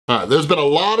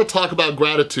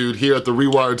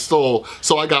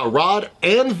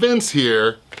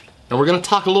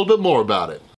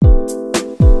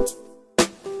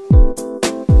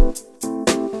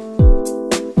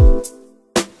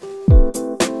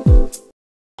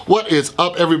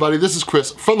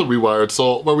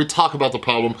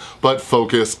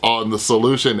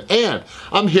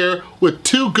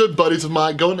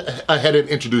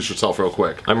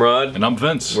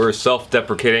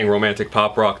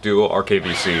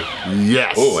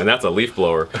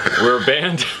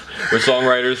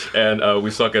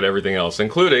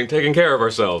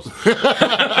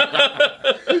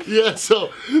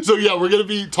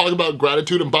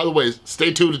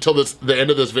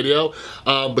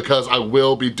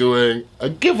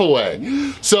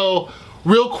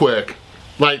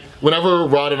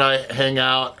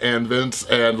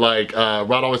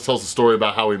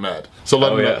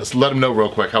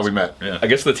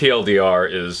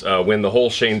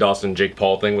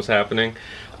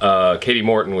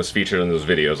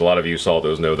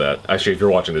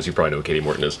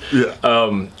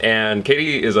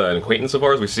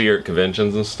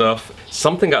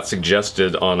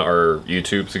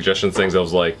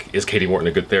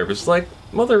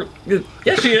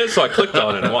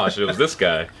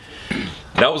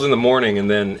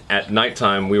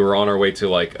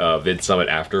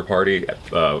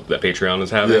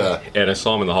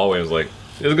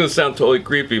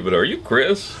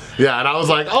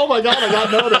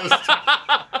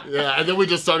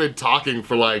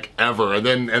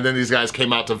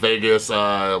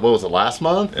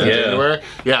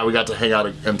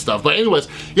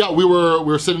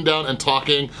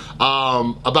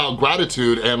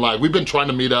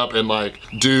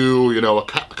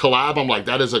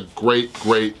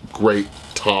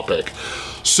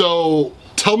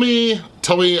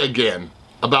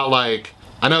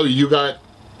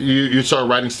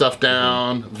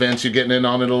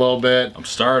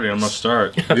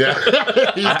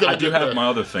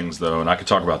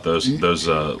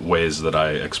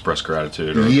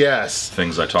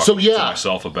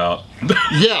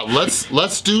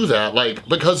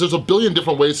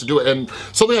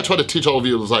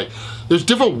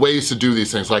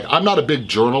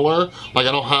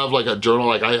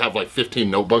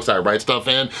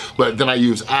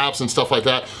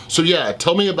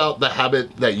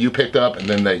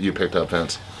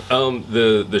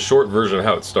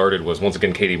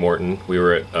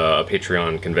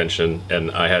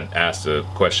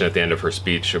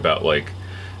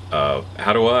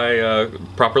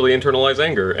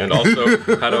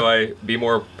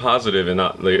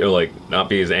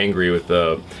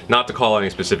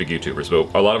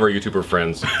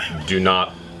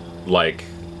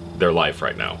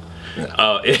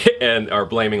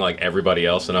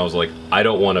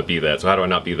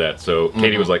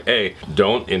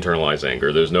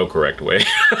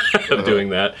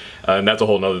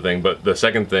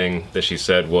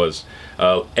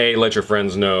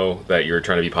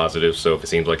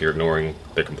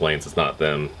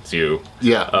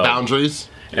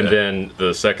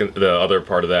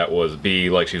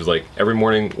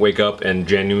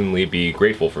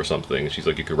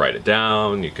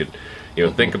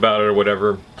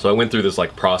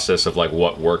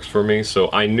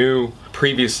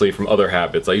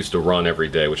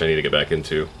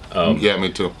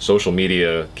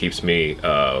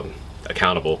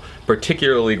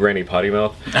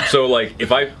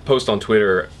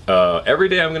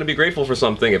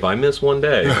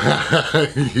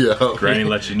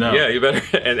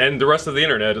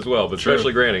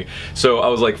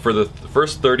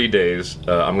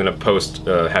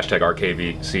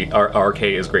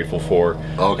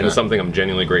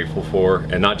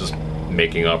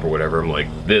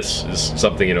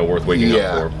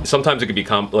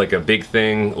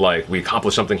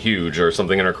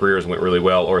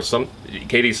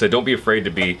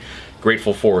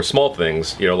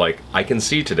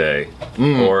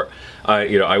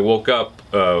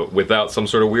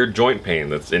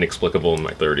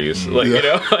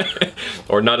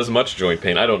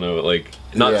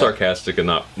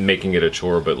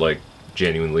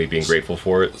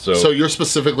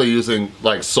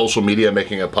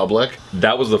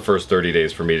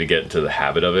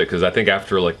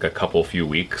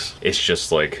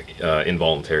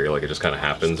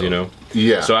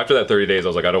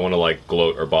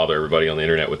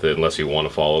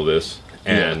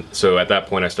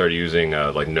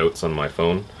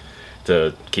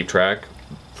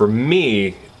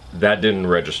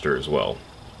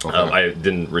Okay. I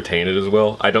didn't retain it as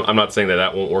well. I'm not saying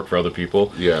that won't work for other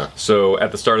people. Yeah. So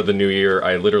at the start of the new year,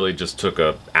 I literally just took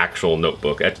a actual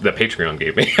notebook that Patreon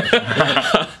gave me.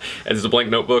 And it's a blank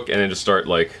notebook, and then just start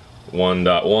like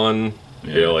 1.1.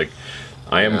 Yeah. You know, like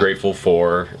I am grateful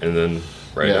for, and then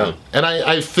write down. And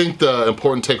I think the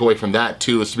important takeaway from that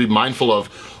too is to be mindful of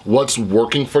what's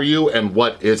working for you and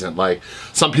what isn't. Like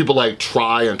some people like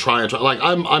try. Like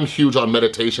I'm huge on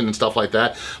meditation and stuff like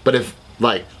that. But if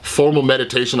like formal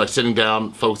meditation, like sitting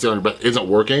down, focusing on your breath isn't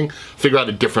working, figure out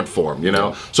a different form, you know?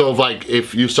 Yeah. So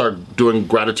if you start doing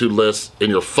gratitude lists in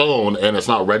your phone and it's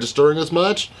not registering as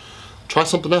much, try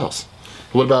something else.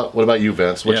 What about you,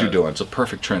 Vince? What you doing? It's a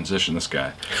perfect transition, this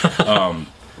guy.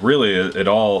 Really, it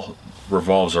all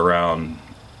revolves around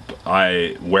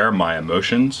I wear my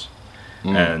emotions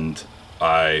and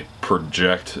I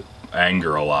project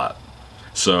anger a lot.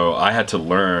 So I had to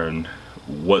learn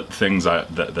what things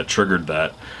that triggered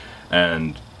that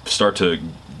and start to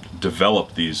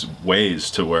develop these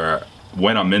ways to where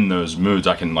when I'm in those moods,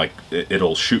 I can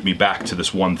it'll shoot me back to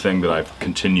this one thing that I've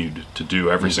continued to do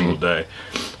every single day.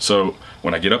 So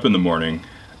when I get up in the morning,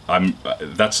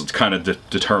 that's kind of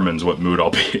determines what mood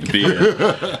I'll be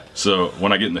in. So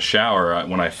when I get in the shower,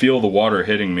 when I feel the water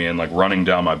hitting me and like running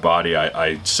down my body,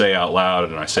 I say out loud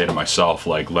and I say to myself,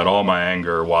 like, let all my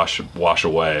anger wash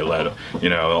away.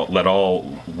 Let all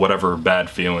whatever bad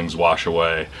feelings wash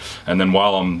away. And then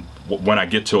when I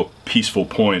get to a peaceful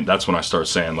point, that's when I start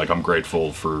saying, like, I'm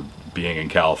grateful for being in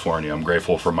California. I'm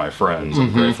grateful for my friends.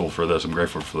 I'm grateful for this. I'm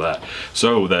grateful for that.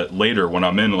 So that later when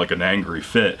I'm in like an angry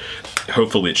fit,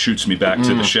 hopefully it shoots me back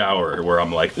to the shower where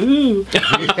I'm like, ooh.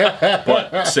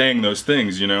 But saying those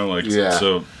things,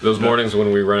 so those mornings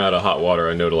when we run out of hot water,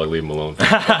 I know to like leave them alone.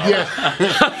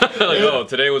 Oh,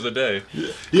 today was a day.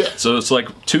 Yeah. So it's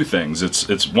like two things.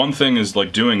 It's one thing is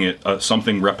like doing it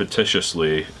something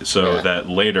repetitiously so that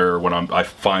later when I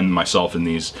find myself in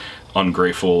these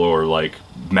ungrateful or like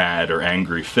mad or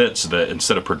angry fits, that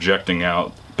instead of projecting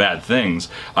out bad things,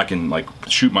 I can like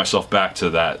shoot myself back to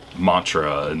that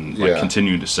mantra and like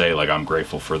continue to say like I'm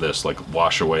grateful for this, like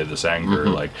wash away this anger,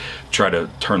 like try to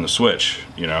turn the switch,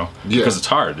 because it's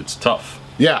hard, it's tough.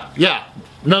 Yeah.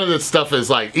 None of this stuff is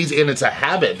like easy, and it's a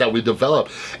habit that we develop.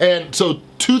 And so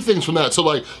two things from that. So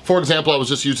like, for example, I was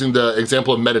just using the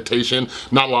example of meditation.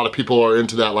 Not a lot of people are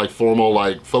into that like formal,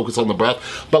 like focus on the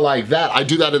breath, but like that, I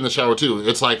do that in the shower too.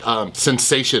 It's like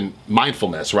sensation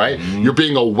mindfulness, right? You're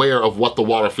being aware of what the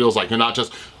water feels like. You're not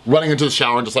just running into the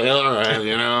shower and just like, all right,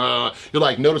 you're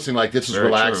like noticing like this is very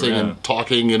relaxing and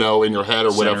talking, in your head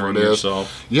or whatever it is.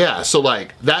 Yourself. Yeah, so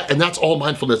like that, and that's all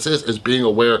mindfulness is being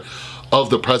aware of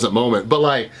the present moment. But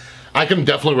like, I can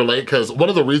definitely relate, because one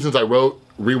of the reasons I wrote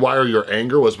Rewire Your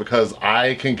Anger was because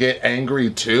I can get angry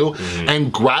too.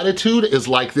 And gratitude is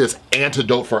like this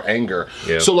antidote for anger.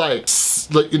 So like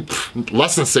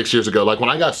less than 6 years ago, like when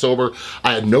I got sober,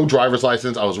 I had no driver's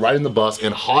license. I was riding the bus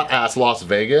in hot ass Las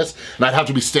Vegas, and I'd have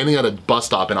to be standing at a bus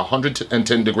stop in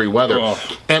 110-degree weather.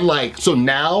 And like, so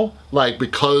now, like,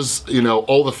 because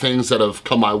all the things that have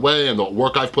come my way and the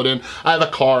work I've put in, I have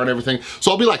a car and everything, so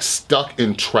I'll be like stuck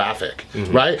in traffic,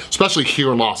 right? Especially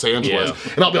here in Los Angeles.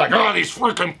 And I'll be like, oh, these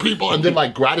freaking people, and then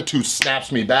like gratitude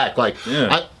snaps me back. Like,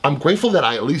 I'm grateful that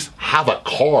I at least have a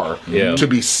car to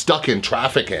be stuck in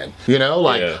traffic in,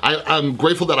 I'm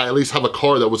grateful that I at least have a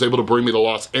car that was able to bring me to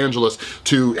Los Angeles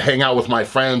to hang out with my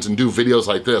friends and do videos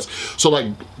like this. So like,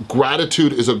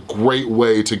 gratitude is a great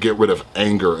way to get rid of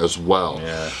anger as well.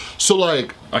 So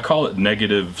like, I call it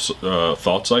negative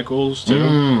thought cycles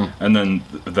too. And then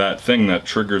that thing that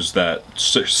triggers that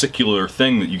circular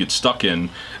thing that you get stuck in,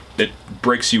 it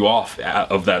breaks you off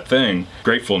of that thing,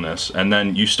 gratefulness, and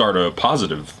then you start a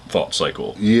positive thought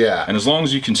cycle. And as long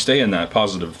as you can stay in that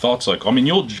positive thought cycle, I mean,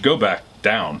 you'll go back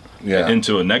down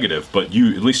into a negative, but at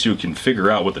least you can figure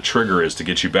out what the trigger is to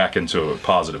get you back into a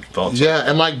positive thought cycle.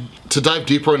 And like, to dive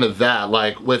deeper into that,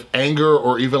 like with anger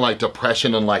or even like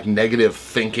depression and like negative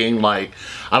thinking, like,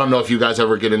 I don't know if you guys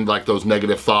ever get into like those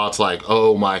negative thoughts like,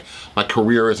 oh, my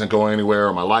career isn't going anywhere,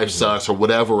 or my life sucks, or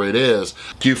whatever it is.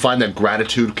 Do you find that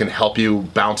gratitude can help you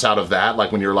bounce out of that?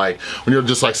 Like when you're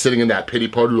just like sitting in that pity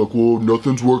party, like, whoa,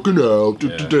 nothing's working out.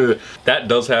 That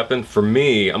does happen. For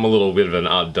me, I'm a little bit of an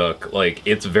odd duck. Like,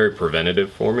 it's very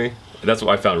preventative for me. That's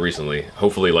what I found recently.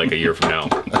 Hopefully like a year from now.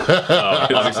 I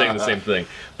was saying the same thing.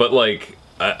 But like,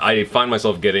 I find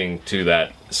myself getting to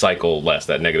that cycle less,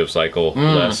 that negative cycle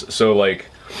less. So like,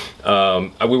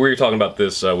 we were talking about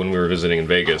this when we were visiting in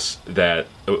Vegas, that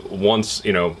once,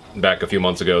 you know, back a few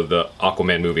months ago, the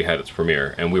Aquaman movie had its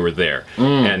premiere, and we were there.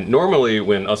 And normally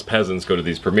when us peasants go to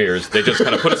these premieres, they just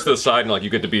kind of put us to the side and like, you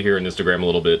get to be here on Instagram a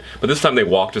little bit. But this time they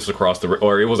walked us across the,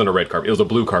 or it wasn't a red carpet, it was a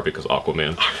blue carpet because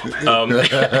Aquaman.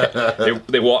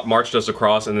 They marched us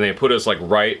across, and then they put us like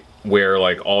right where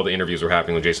like all the interviews were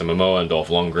happening with Jason Momoa and Dolph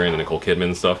Lundgren and Nicole Kidman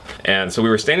and stuff. And so we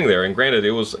were standing there, and granted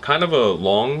it was kind of a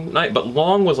long night, but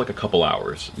long was like a couple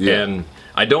hours. Yeah. And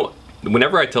I don't,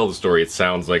 whenever I tell the story, it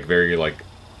sounds like very like,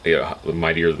 you know,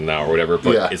 mightier than thou or whatever,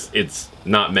 but it's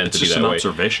not meant to be that way. It's just an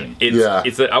observation.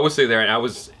 It's that I would say there, and I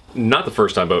was, not the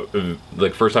first time, but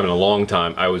like first time in a long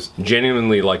time, I was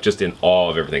genuinely like just in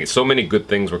awe of everything. So many good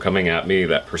things were coming at me,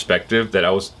 that perspective, that I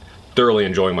was thoroughly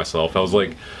enjoying myself. I was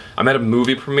like, I'm at a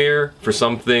movie premiere for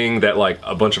something that like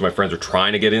a bunch of my friends are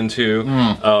trying to get into.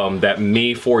 That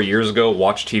me 4 years ago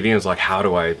watched TV and was like, how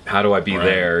do I be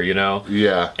there, you know?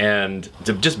 Yeah. And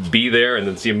to just be there and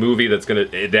then see a movie that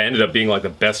ended up being like the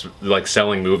best like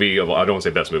selling movie of, I don't want to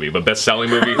say best movie, but best selling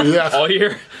movie all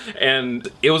year. And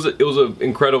it was an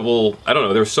incredible, I don't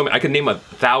know, there was so many, I could name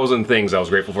 1,000 things I was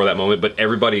grateful for that moment, but not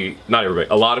everybody,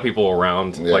 a lot of people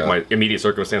around like my immediate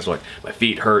circumstance were like, my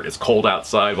feet hurt, it's cold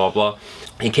outside, blah, blah.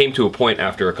 It came to a point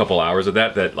after a couple hours of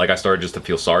that like I started just to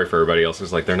feel sorry for everybody else.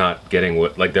 It's like they're not getting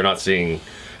what, like they're not seeing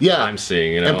what I'm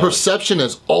seeing, you know? And perception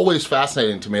is always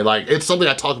fascinating to me. Like, it's something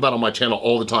I talk about on my channel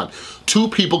all the time. Two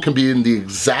people can be in the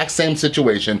exact same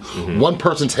situation. One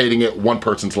person's hating it, one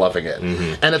person's loving it.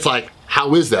 And it's like,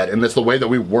 how is that? And it's the way that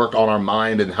we work on our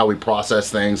mind and how we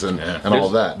process things and all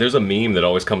of that. There's a meme that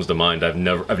always comes to mind. I've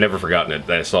never forgotten it,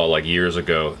 that I saw like years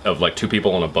ago, of like two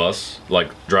people on a bus like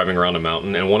driving around a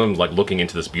mountain, and one of them's like looking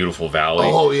into this beautiful valley.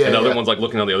 And the other one's like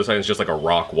looking on the other side, and it's just like a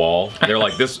rock wall. They're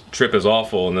like, this trip is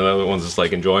awful, and the other one's just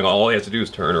like enjoying. All he has to do is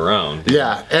turn around.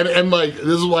 Yeah, and like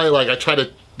this is why like I try to,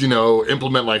 you know,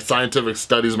 implement like scientific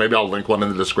studies. Maybe I'll link one in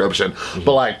the description.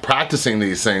 But like practicing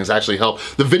these things actually help.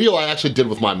 The video I actually did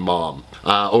with my mom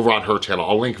over on her channel,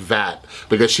 I'll link that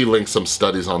because she linked some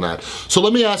studies on that. So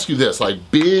let me ask you this,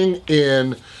 like being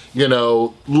in, you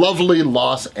know, lovely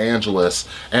Los Angeles,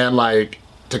 and like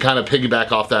to kind of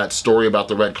piggyback off that story about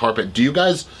the red carpet, do you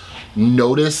guys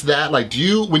notice that? Like,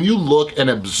 when you look and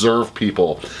observe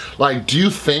people, like, do you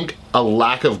think a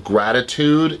lack of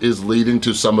gratitude is leading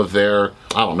to some of their,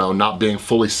 I don't know, not being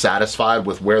fully satisfied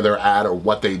with where they're at or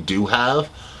what they do have?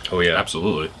 Oh yeah,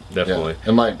 absolutely, definitely. Yeah.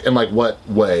 And like what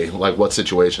way? Like what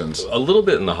situations? A little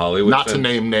bit in the Hollywood. Not sense. To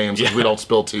name names, because we don't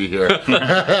spill tea here. We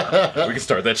can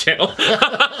start that channel.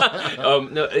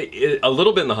 No, a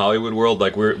little bit in the Hollywood world.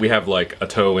 Like we have like a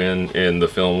toe in the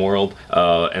film world,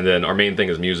 and then our main thing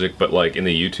is music. But like in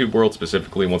the YouTube world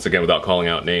specifically, once again, without calling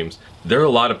out names, there are a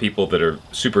lot of people that are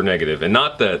super negative, and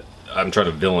not that I'm trying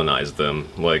to villainize them.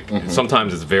 Like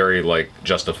sometimes it's very like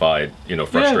justified, you know,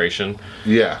 frustration.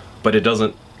 Yeah. But it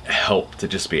doesn't help to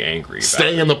just be angry.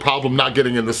 Staying in the problem, not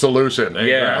getting in the solution.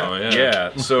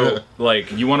 Yeah. So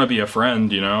like, you want to be a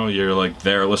friend, you know, you're like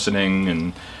there listening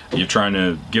and you're trying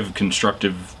to give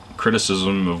constructive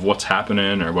criticism of what's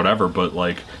happening or whatever, but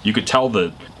like you could tell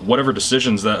that whatever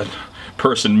decisions that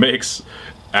person makes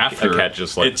after,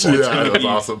 just like, it's gonna be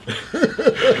awesome.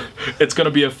 It's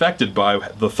gonna be affected by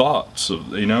the thoughts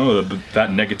of, you know, that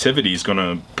negativity is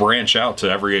gonna branch out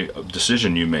to every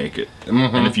decision you make.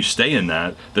 And if you stay in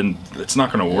that, then it's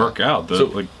not gonna work out.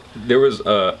 There was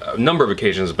a number of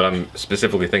occasions, but I'm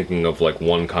specifically thinking of like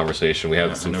one conversation we had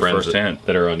with some friends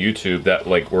that are on YouTube that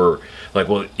like were like,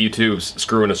 well, YouTube's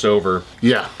screwing us over.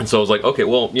 Yeah. And so I was like, okay,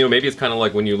 well, you know, maybe it's kind of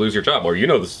like when you lose your job, or you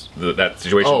know that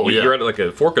situation. You're at like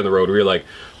a fork in the road where you're like,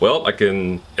 well, I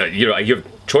can, you know, you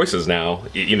have choices now.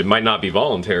 It might not be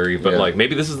voluntary, but like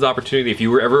maybe this is the opportunity. If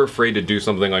you were ever afraid to do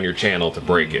something on your channel, to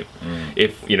break it.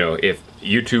 If you know, if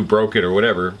YouTube broke it or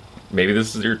whatever, maybe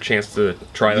this is your chance to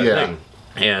try that thing.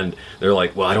 And they're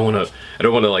like, well, I don't want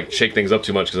to like shake things up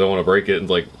too much because I want to break it. And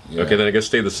like, okay, then I guess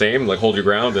stay the same, like hold your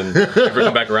ground, and if we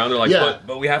come back around, they're like,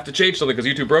 but we have to change something because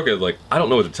YouTube broke it. Like, I don't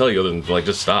know what to tell you other than like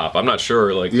just stop. I'm not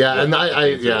sure. Like, and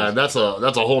that's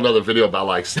a whole nother video about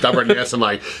like stubbornness and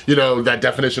like, you know, that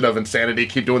definition of insanity.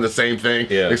 Keep doing the same thing,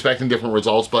 expecting different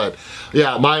results. But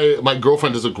yeah, my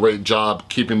girlfriend does a great job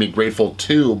keeping me grateful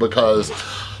too, because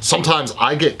sometimes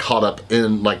I get caught up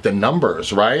in like the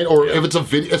numbers, right? Or if it's a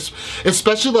video,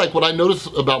 especially like what I notice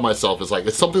about myself is like,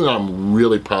 it's something that I'm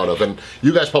really proud of. And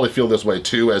you guys probably feel this way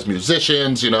too as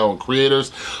musicians, you know, and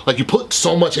creators. Like you put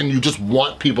so much and you just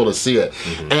want people to see it.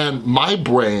 And my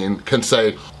brain can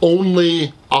say only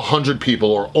 100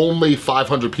 people or only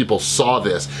 500 people saw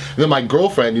this. And then my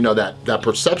girlfriend, you know, that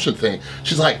perception thing,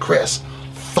 she's like, Chris,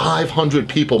 500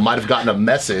 people might have gotten a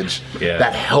message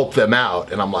that helped them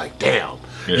out. And I'm like, damn,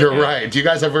 you're right. Do you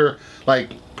guys ever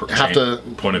like have to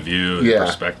point of view and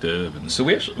perspective? And so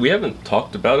we haven't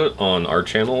talked about it on our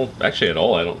channel actually at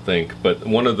all, I don't think. But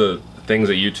one of the things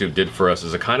that YouTube did for us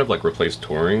is it kind of like replaced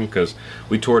touring, because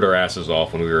we toured our asses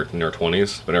off when we were in our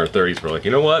 20s, but in our 30s we're like,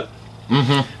 you know what?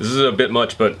 This is a bit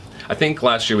much, but I think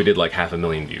last year we did like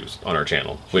 500,000 views on our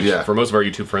channel, which for most of our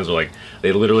YouTube friends are like,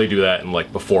 they literally do that in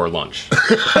like before lunch.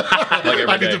 Like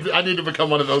every day. I need to become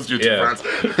one of those YouTube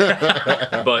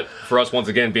friends. But for us, once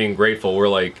again, being grateful, we're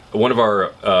like, one of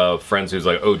our friends who's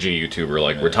like OG YouTuber,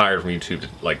 like retired from YouTube,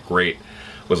 like great,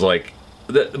 was like,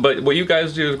 but what you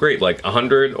guys do is great, like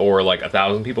 100 or like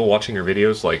 1,000 people watching your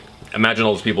videos, like imagine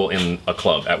all those people in a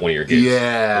club at one of your gigs.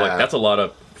 Like that's a lot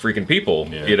of freaking people,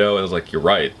 you know. And I was like, you're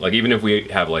right, like even if we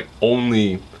have like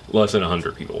only less than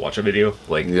 100 people watch a video,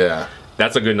 like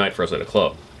that's a good night for us at a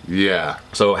club.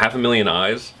 So 500,000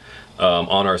 eyes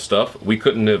on our stuff. We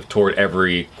couldn't have toured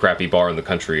every crappy bar in the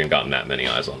country and gotten that many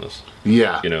eyes on us. You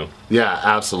know.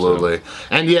 Absolutely. So.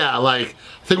 And like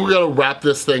I think we're gonna wrap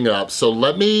this thing up, so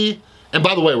let me. And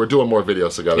by the way, we're doing more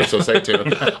videos together, so stay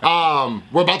tuned.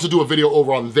 We're about to do a video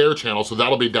over on their channel, so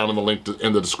that'll be down in the link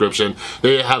in the description.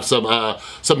 They have some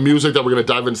music that we're gonna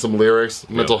dive into, some lyrics,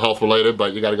 mental health related,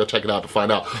 but you gotta go check it out to find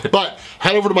out. But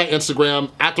head over to my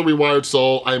Instagram,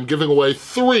 @TheRewiredSoul. I am giving away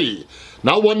 3,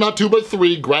 not 1, not 2, but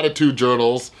 3 gratitude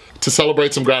journals to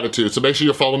celebrate some gratitude. So make sure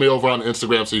you follow me over on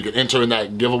Instagram so you can enter in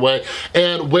that giveaway.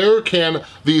 And where can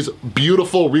these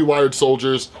beautiful Rewired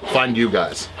soldiers find you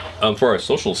guys? For our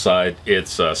social side,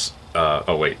 it's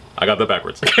oh wait, I got that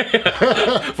backwards.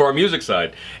 For our music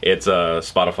side, it's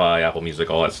Spotify, Apple Music,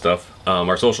 all that stuff.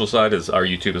 Our social side is, our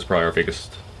YouTube is probably our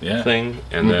biggest thing,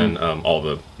 and then all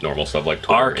the normal stuff like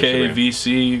Twitter,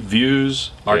 RKVC views,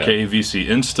 RKVC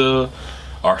Insta,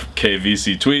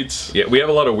 RKVC tweets. Yeah, we have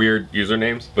a lot of weird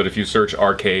usernames, but if you search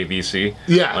RKVC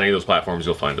on any of those platforms,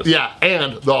 you'll find us.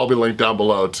 And they'll all be linked down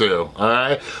below too. All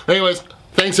right. Anyways,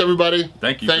 thanks everybody.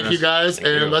 Thank you. Thank you guys.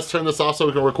 Let's turn this off so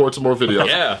we can record some more videos.